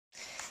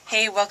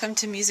Hey, welcome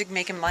to Music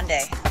Making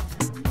Monday.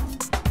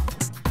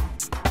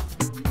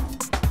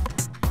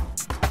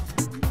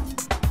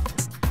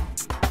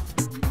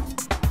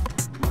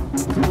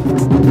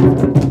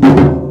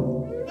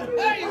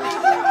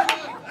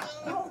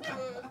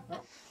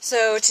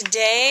 So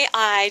today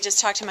I just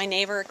talked to my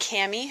neighbor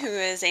Cami, who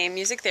is a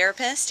music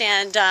therapist,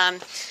 and I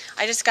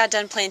just got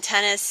done playing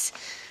tennis.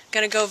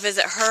 Gonna go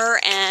visit her,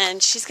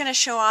 and she's gonna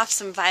show off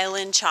some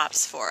violin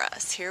chops for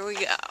us. Here we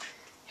go.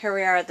 Here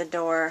we are at the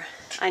door.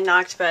 I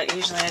knocked, but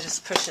usually I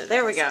just push it.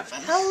 There we go.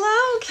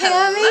 Hello,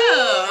 Cami.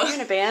 Hello. Are you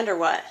in a band or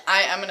what?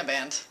 I am in a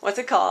band. What's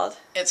it called?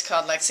 It's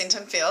called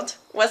Lexington Field.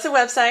 What's the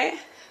website?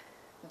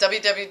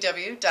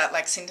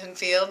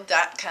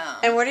 www.lexingtonfield.com.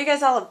 And what are you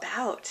guys all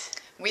about?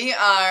 We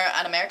are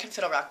an American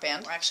fiddle rock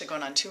band. We're actually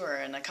going on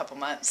tour in a couple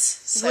months.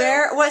 So,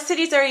 What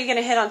cities are you going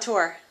to hit on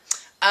tour?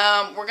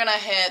 we're going to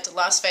hit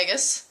Las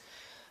Vegas,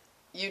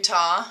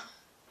 Utah,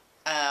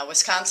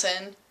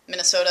 Wisconsin,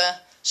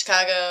 Minnesota,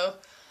 Chicago,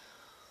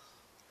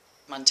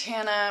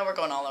 Montana. We're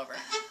going all over.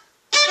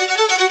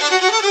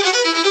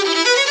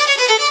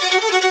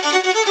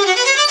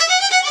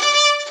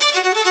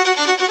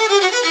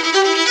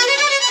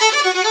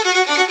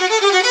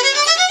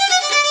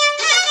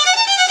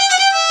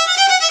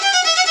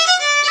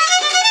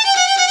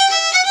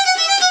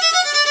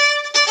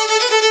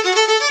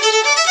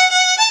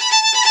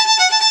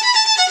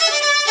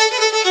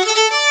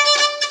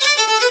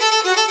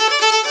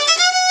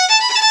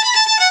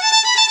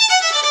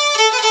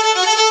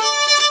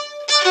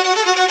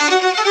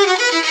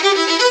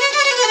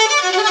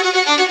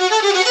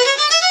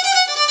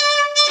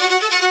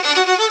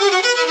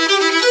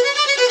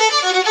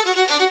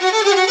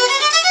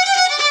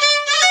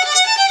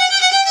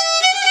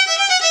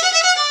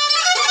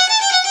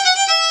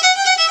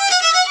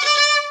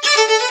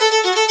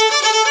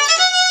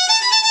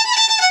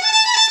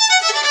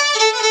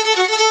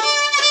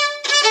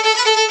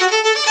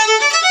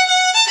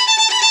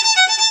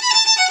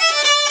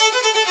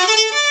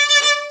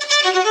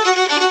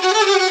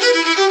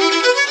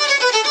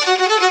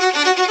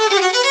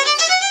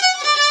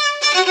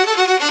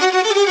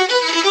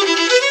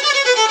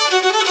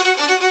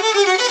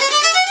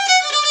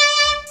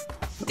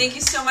 Thank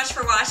you so much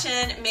for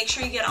watching. Make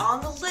sure you get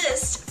on the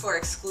list for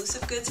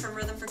exclusive goods from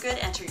Rhythm for Good.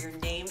 Enter your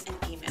name and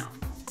email.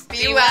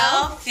 Be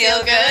well, feel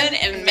good,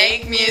 and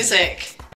make music.